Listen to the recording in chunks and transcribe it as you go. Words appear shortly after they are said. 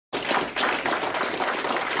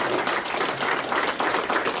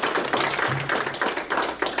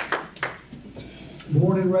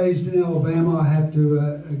and raised in Alabama, I have to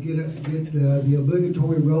get the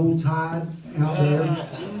obligatory roll tide out there.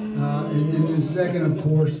 And then second, of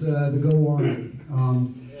course, the Go Army.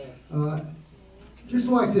 Just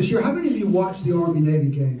like to share, how many of you watched the Army-Navy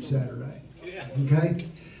game Saturday? Okay?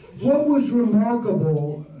 What was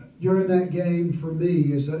remarkable during that game for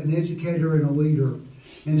me as an educator and a leader,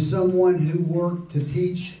 and someone who worked to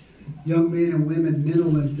teach young men and women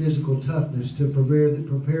mental and physical toughness to prepare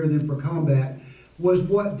them for combat, was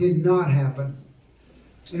what did not happen.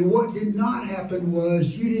 And what did not happen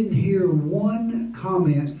was you didn't hear one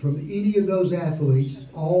comment from any of those athletes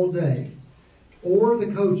all day, or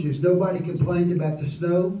the coaches. Nobody complained about the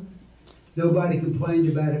snow. Nobody complained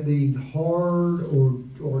about it being hard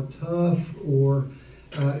or tough or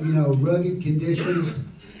rugged conditions.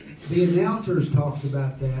 The announcers talked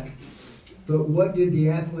about that. But what did the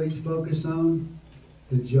athletes focus on?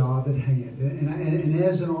 The job at hand. And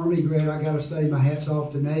as an Army grad, I got to say my hats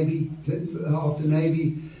off to Navy.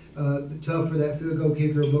 Tough for that field goal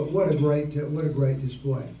kicker, but what a great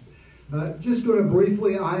display. Just going to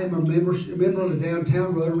briefly, I am a member of the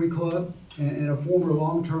Downtown Rotary Club and a former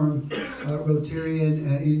long-term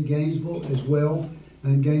Rotarian in Gainesville as well,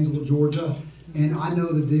 in Gainesville, Georgia. And I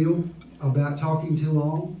know the deal about talking too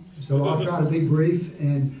long, so I'll try to be brief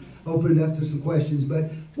and open it up to some questions.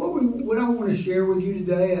 But what I want to share with you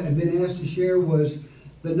today, I've been asked to share, was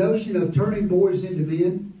the notion of turning boys into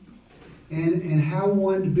men and how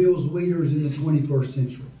one builds leaders in the 21st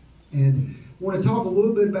century. And I want to talk a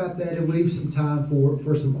little bit about that and leave some time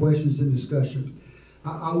for some questions and discussion.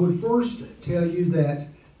 I would first tell you that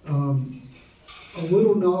a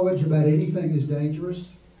little knowledge about anything is dangerous,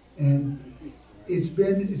 and it's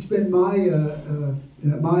been my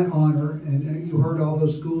honor, and you heard all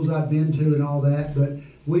those schools I've been to and all that, but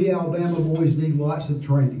we Alabama boys need lots of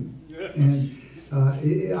training. And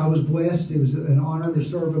I was blessed. It was an honor to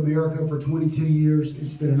serve America for 22 years.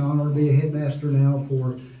 It's been an honor to be a headmaster now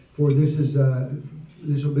for this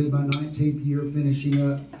will be my 19th year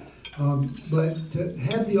finishing up. But to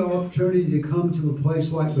have the opportunity to come to a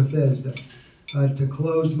place like Bethesda, to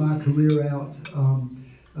close my career out,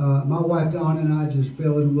 my wife Donna and I just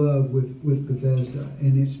fell in love with Bethesda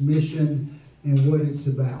and its mission and what it's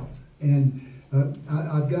about. And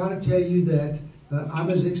I've got to tell you that I'm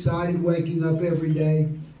as excited waking up every day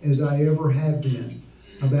as I ever have been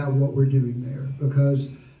about what we're doing there,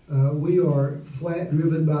 because we are flat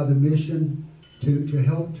driven by the mission to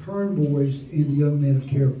help turn boys into young men of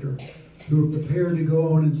character who are prepared to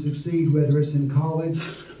go on and succeed, whether it's in college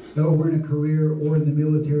or in a career or in the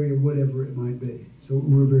military or whatever it might be. So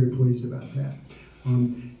we're very pleased about that.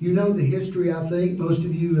 You know the history, I think, most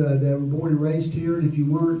of you that were born and raised here, and if you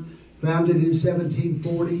weren't, founded in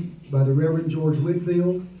 1740 by the Reverend George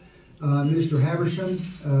Whitfield. Mr. Haversham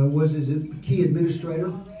was his key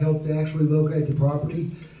administrator, helped to actually locate the property.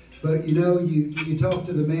 But you talk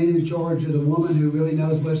to the man in charge of the woman who really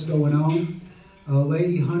knows what's going on.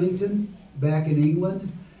 Lady Huntington, back in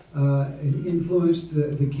England, influenced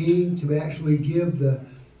the king to actually give the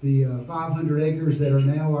 500 acres that are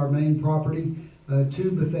now our main property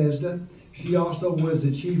to Bethesda. She also was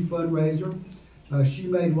the chief fundraiser. She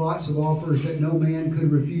made lots of offers that no man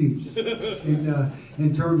could refuse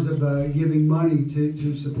in terms of giving money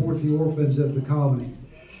to support the orphans of the colony.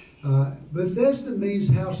 Bethesda means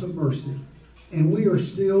house of mercy, and we are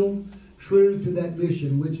still true to that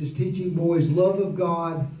mission, which is teaching boys love of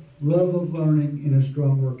God, love of learning, and a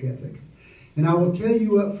strong work ethic. And I will tell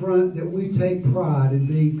you up front that we take pride in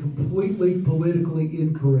being completely politically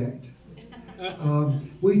incorrect.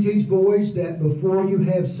 We teach boys that before you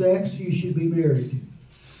have sex, you should be married.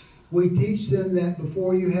 We teach them that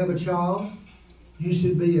before you have a child, you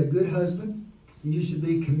should be a good husband, and you should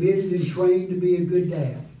be committed and trained to be a good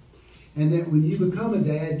dad. And that when you become a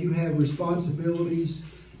dad, you have responsibilities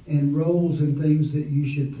and roles and things that you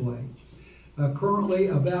should play. Currently,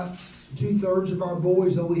 about 2/3 of our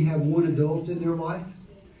boys only have one adult in their life.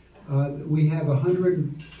 We have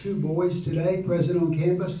 102 boys today present on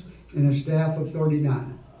campus and a staff of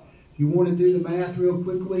 39. If you want to do the math real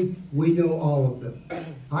quickly, we know all of them.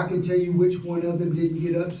 I can tell you which one of them didn't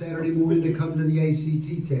get up Saturday morning to come to the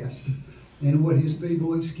ACT test and what his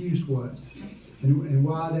feeble excuse was and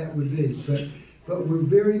why that would be. But we're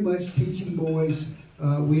very much teaching boys.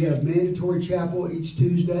 We have mandatory chapel each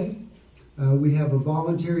Tuesday. We have a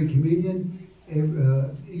voluntary communion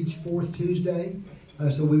each fourth Tuesday.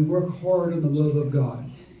 So we work hard on the love of God.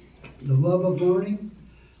 The love of learning.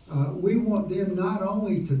 We want them not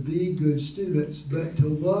only to be good students, but to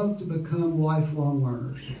love to become lifelong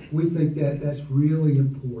learners. We think that that's really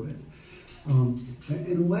important.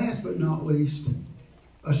 And last but not least,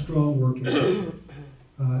 a strong work ethic.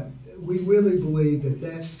 We really believe that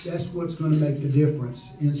that's what's going to make the difference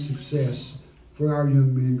in success for our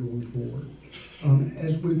young men going forward.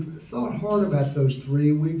 As we've thought hard about those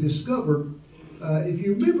three, we've discovered, if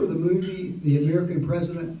you remember the movie, The American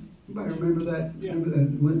President, anybody remember that? Yeah.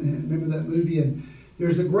 Remember that movie? And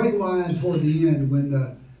there's a great line toward the end when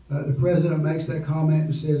the president makes that comment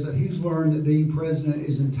and says that he's learned that being president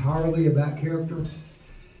is entirely about character.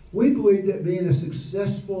 We believe that being a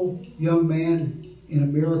successful young man in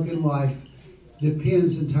American life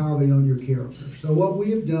depends entirely on your character. So what we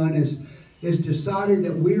have done is decided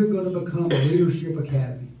that we are going to become a leadership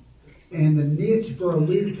academy. And the niche for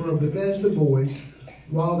a Bethesda boys,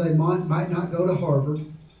 while they might not go to Harvard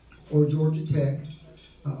or Georgia Tech,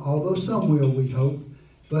 although some will, we hope,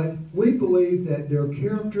 but we believe that their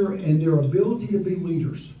character and their ability to be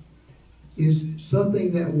leaders is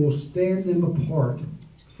something that will stand them apart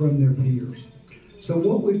from their peers. So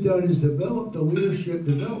what we've done is developed a leadership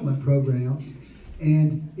development program,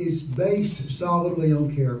 and it's based solidly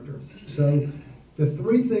on character. So the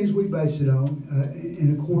three things we base it on,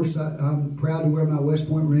 and of course I'm proud to wear my West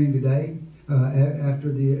Point ring today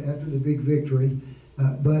after the big victory.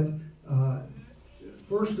 But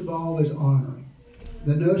first of all is honor.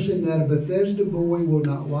 The notion that a Bethesda boy will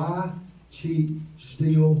not lie, cheat,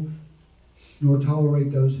 steal, nor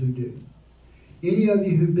tolerate those who do. Any of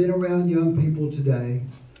you who've been around young people today,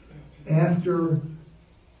 after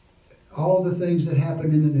all the things that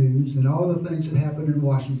happen in the news and all the things that happen in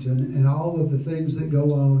Washington and all of the things that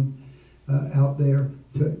go on out there,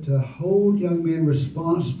 to hold young men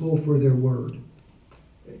responsible for their word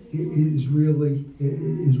is really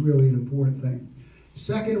an important thing.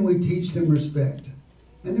 Second, we teach them respect.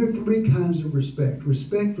 And there are three kinds of respect.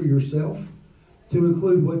 Respect for yourself, to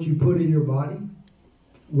include what you put in your body,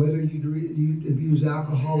 whether you abuse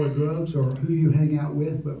alcohol or drugs or who you hang out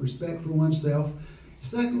with, but respect for oneself.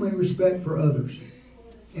 Secondly, respect for others.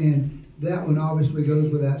 And that one obviously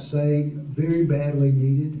goes without saying, very badly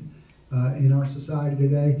needed in our society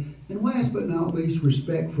today. And last but not least,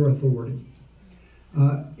 respect for authority.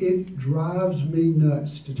 It drives me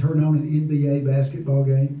nuts to turn on an NBA basketball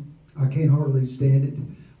game. I can't hardly stand it.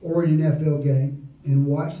 Or an NFL game and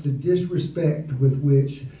watch the disrespect with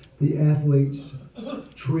which the athletes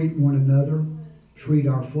treat one another, treat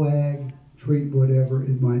our flag, treat whatever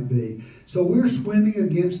it might be. So we're swimming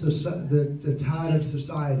against the tide of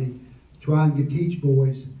society, trying to teach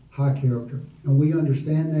boys high character. And we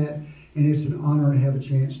understand that, and it's an honor to have a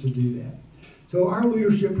chance to do that. So our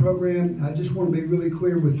leadership program, I just want to be really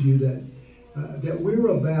clear with you that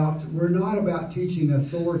we're not about teaching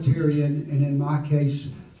authoritarian, and in my case,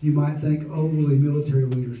 you might think overly military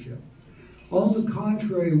leadership. On the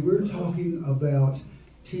contrary, we're talking about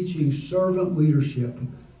teaching servant leadership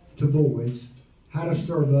to boys, how to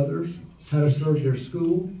serve others, how to serve their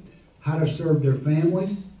school, how to serve their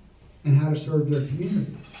family, and how to serve their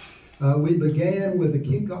community. We began with a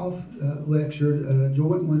kickoff lecture, a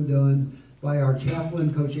joint one done by our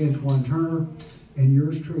chaplain, Coach Antoine Turner, and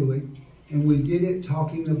yours truly. And we did it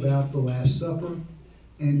talking about the Last Supper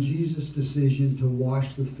and Jesus' decision to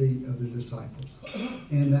wash the feet of the disciples.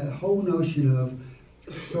 And that whole notion of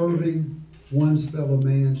serving one's fellow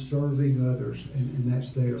man, serving others, and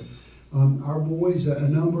that's there. Our boys, a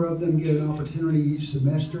number of them get an opportunity each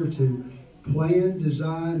semester to plan,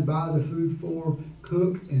 design, buy the food for,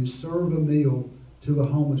 cook, and serve a meal to a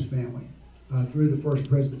homeless family through the First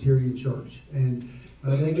Presbyterian Church. And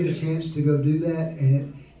they get a chance to go do that,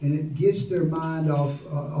 and it gets their mind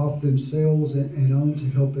off themselves and on to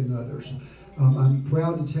helping others. I'm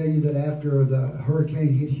proud to tell you that after the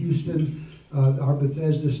hurricane hit Houston, our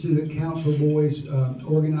Bethesda Student Council boys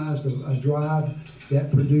organized a drive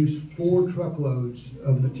that produced 4 truckloads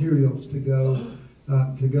of materials to go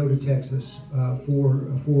to Texas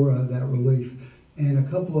for that relief. And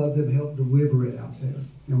a couple of them helped deliver it out there.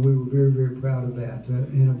 And we were very, very proud of that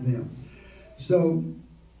and of them. So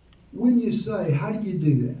when you say, how do you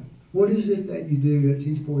do that? What is it that you do to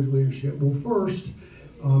teach boys leadership? Well, first,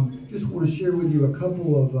 just want to share with you a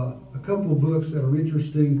couple of books that are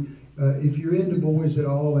interesting. If you're into boys at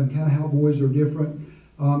all and kind of how boys are different,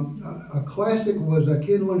 a classic was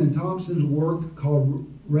Kinlan and Thompson's work called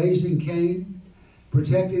Raising Cain,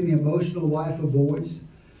 Protecting the Emotional Life of Boys.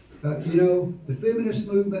 The feminist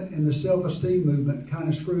movement and the self-esteem movement kind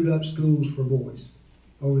of screwed up schools for boys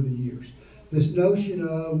over the years. This notion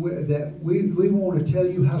of that we want to tell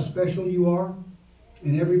you how special you are,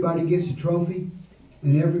 and everybody gets a trophy,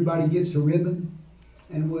 and everybody gets a ribbon,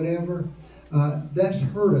 and whatever, that's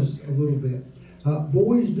hurt us a little bit.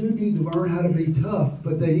 Boys do need to learn how to be tough,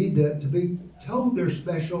 but they need to be told they're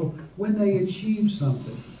special when they achieve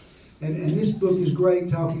something. And this book is great,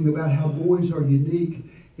 talking about how boys are unique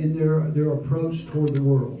in their approach toward the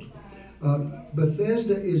world.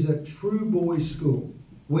 Bethesda is a true boys' school.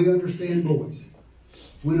 We understand boys.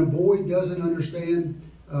 When a boy doesn't understand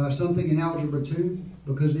something in Algebra 2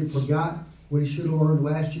 because he forgot what he should have learned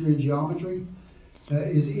last year in geometry,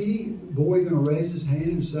 is any boy going to raise his hand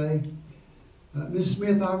and say, Ms.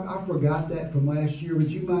 Smith, I forgot that from last year. Would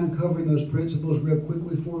you mind covering those principles real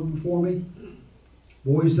quickly for me?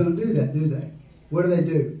 Boys don't do that, do they? What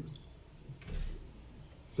do?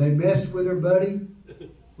 They mess with their buddy,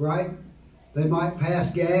 right? They might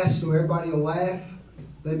pass gas so everybody will laugh.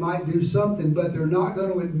 They might do something, but they're not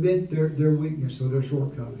going to admit their weakness or their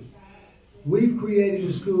shortcoming. We've created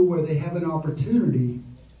a school where they have an opportunity,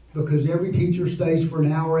 because every teacher stays for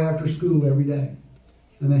an hour after school every day,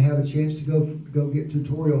 and they have a chance to go get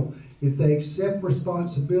tutorial. If they accept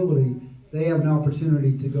responsibility, they have an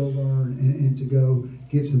opportunity to go learn and to go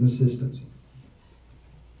get some assistance.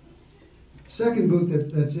 Second book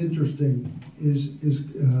that's interesting is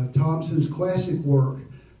Thompson's classic work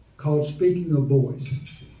called Speaking of Boys.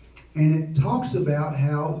 And it talks about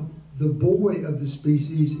how the boy of the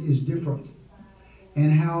species is different.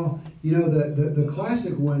 And how, you know, the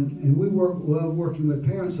classic one, and we love working with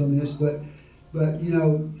parents on this, but you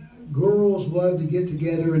know, girls love to get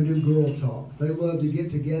together and do girl talk. They love to get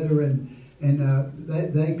together and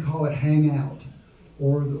they call it hang out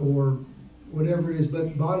or whatever it is.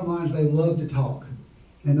 But bottom line is they love to talk.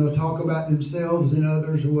 And they'll talk about themselves and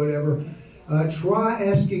others or whatever. Try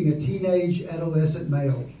asking a teenage adolescent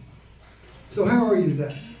male. So how are you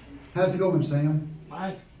today? How's it going, Sam?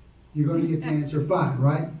 Fine. You're going to get the answer fine,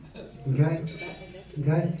 right? Okay?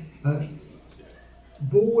 Okay?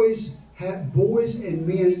 Boys and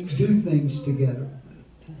men do things together.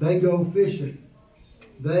 They go fishing.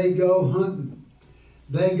 They go hunting.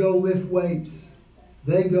 They go lift weights.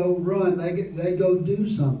 They go run. They go do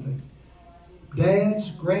something.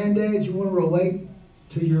 Dads, granddads, you want to relate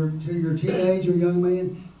to your teenage or young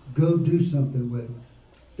man? Go do something with them.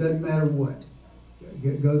 Doesn't matter what.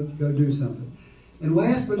 Go do something. And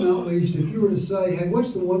last but not least, if you were to say, hey,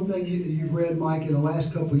 what's the one thing you've read, Mike, in the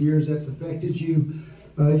last couple of years that's affected you?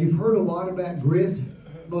 You've heard a lot about grit,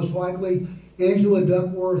 most likely. Angela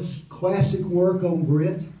Duckworth's classic work on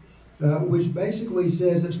grit, which basically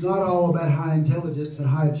says it's not all about high intelligence and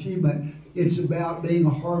high achievement. It's about being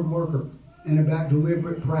a hard worker and about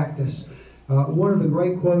deliberate practice. One of the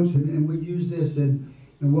great quotes, and we use this in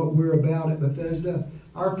what we're about at Bethesda,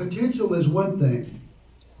 our potential is one thing.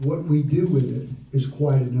 What we do with it is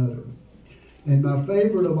quite another. And my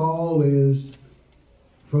favorite of all is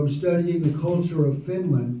from studying the culture of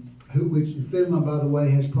Finland, which Finland, by the way,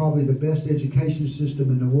 has probably the best education system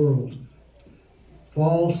in the world.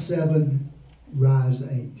 Fall 7, rise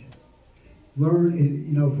 8. Learn,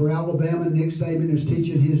 you know, for Alabama, Nick Saban is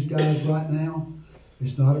teaching his guys right now.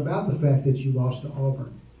 It's not about the fact that you lost to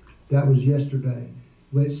Auburn. That was yesterday.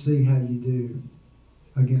 Let's see how you do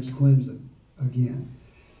against Clemson again.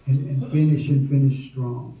 And finish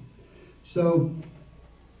strong. So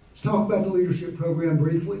let's talk about the leadership program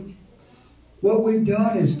briefly. What we've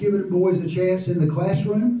done is given boys a chance in the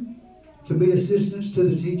classroom to be assistants to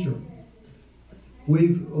the teacher.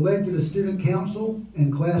 We've elected a student council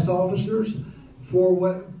and class officers for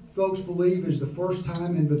what folks believe is the first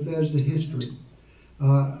time in Bethesda history.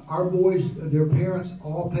 Our boys, their parents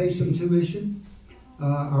all pay some tuition.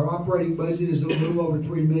 Our operating budget is a little over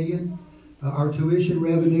 $3 million. Our tuition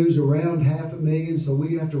revenue is around $500,000, so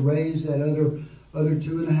we have to raise that other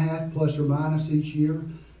 2.5 plus or minus each year.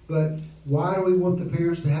 But why do we want the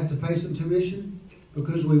parents to have to pay some tuition?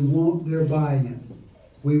 Because we want their buy-in.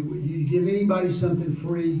 You give anybody something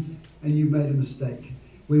free and you made a mistake.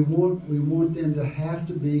 We want them to have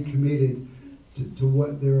to be committed to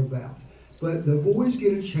what they're about. But the boys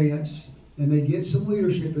get a chance and they get some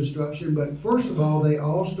leadership instruction, but first of all, they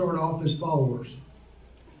all start off as followers.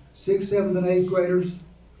 6th, 7th, and 8th graders,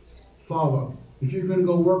 follow. If you're going to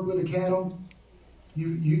go work with the cattle,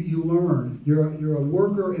 you learn. You're a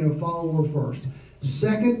worker and a follower first.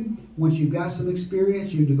 Second, once you've got some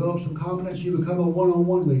experience, you develop some competence, you become a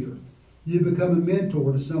one-on-one leader. You become a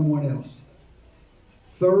mentor to someone else.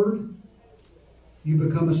 Third, you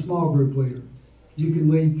become a small group leader. You can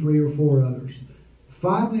lead 3 or 4 others.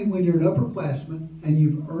 Finally, when you're an upperclassman and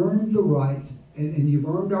you've earned the right and you've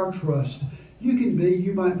earned our trust,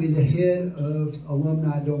 you might be the head of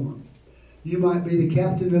alumni dorm. You might be the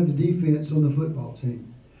captain of the defense on the football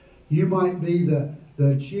team. You might be the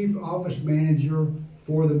chief office manager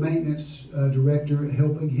for the maintenance director,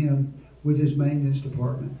 helping him with his maintenance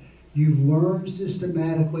department. You've learned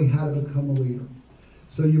systematically how to become a leader.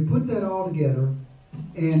 So you put that all together,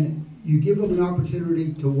 and you give them an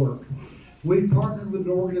opportunity to work. We've partnered with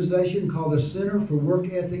an organization called the Center for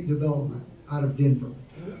Work Ethic Development out of Denver.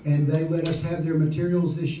 And they let us have their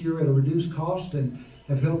materials this year at a reduced cost and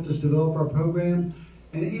have helped us develop our program.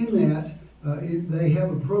 And in that, they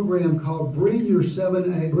have a program called Bring Your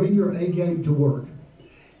A Game to Work.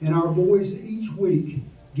 And our boys each week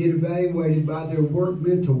get evaluated by their work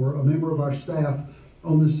mentor, a member of our staff,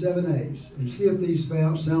 on the 7 A's. And see if these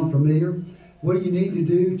sound familiar. What do you need to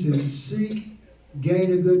do to seek,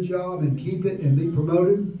 gain a good job, and keep it and be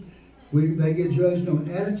promoted? They get judged on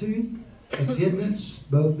attitude, attendance,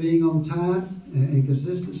 both being on time and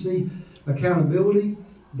consistency, accountability,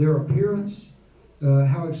 their appearance,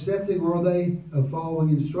 how accepting are they of following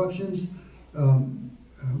instructions,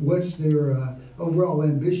 what's their overall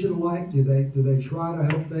ambition like, do they try to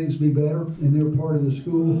help things be better in their part of the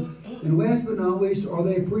school, and last but not least, are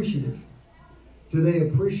they appreciative? Do they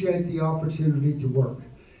appreciate the opportunity to work?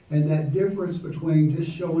 And that difference between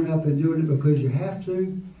just showing up and doing it because you have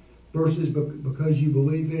to versus because you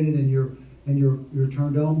believe in it and you're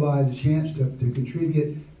turned on by the chance to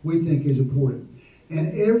contribute, we think is important.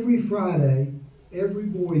 And every Friday, every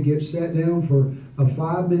boy gets sat down for a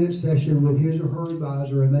 5-minute session with his or her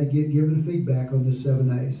advisor, and they get given feedback on the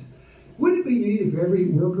 7 A's. Wouldn't it be neat if every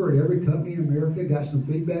worker at every company in America got some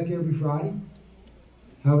feedback every Friday?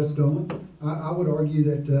 How it's going? I would argue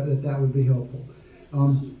that would be helpful.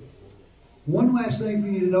 One last thing for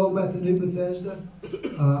you to know about the new Bethesda.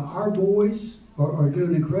 Our boys are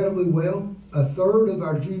doing incredibly well. A third of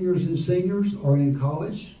our juniors and seniors are in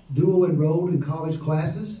college, dual enrolled in college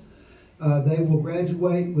classes. They will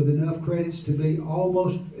graduate with enough credits to be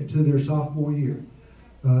almost to their sophomore year.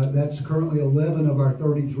 That's currently 11 of our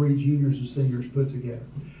 33 juniors and seniors put together.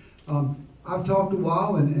 I've talked a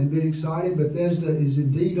while and been excited. Bethesda is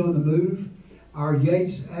indeed on the move. Our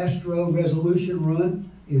Yates Astro Resolution Run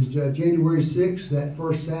is January 6th, that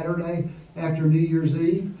first Saturday after New Year's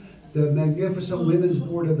Eve. The magnificent Women's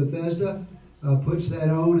Board of Bethesda puts that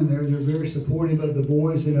on, and they're very supportive of the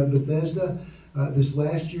boys and of Bethesda. This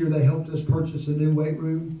last year, they helped us purchase a new weight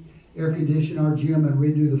room, air condition our gym, and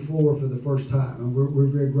redo the floor for the first time. And we're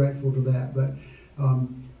very grateful to that. But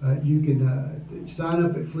you can sign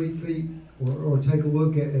up at Fleet Feet or take a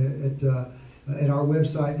look at our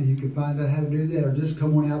website, and you can find out how to do that, or just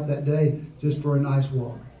come on out that day just for a nice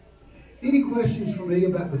walk. Any questions for me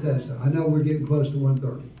about Bethesda? I know we're getting close to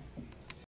 1:30.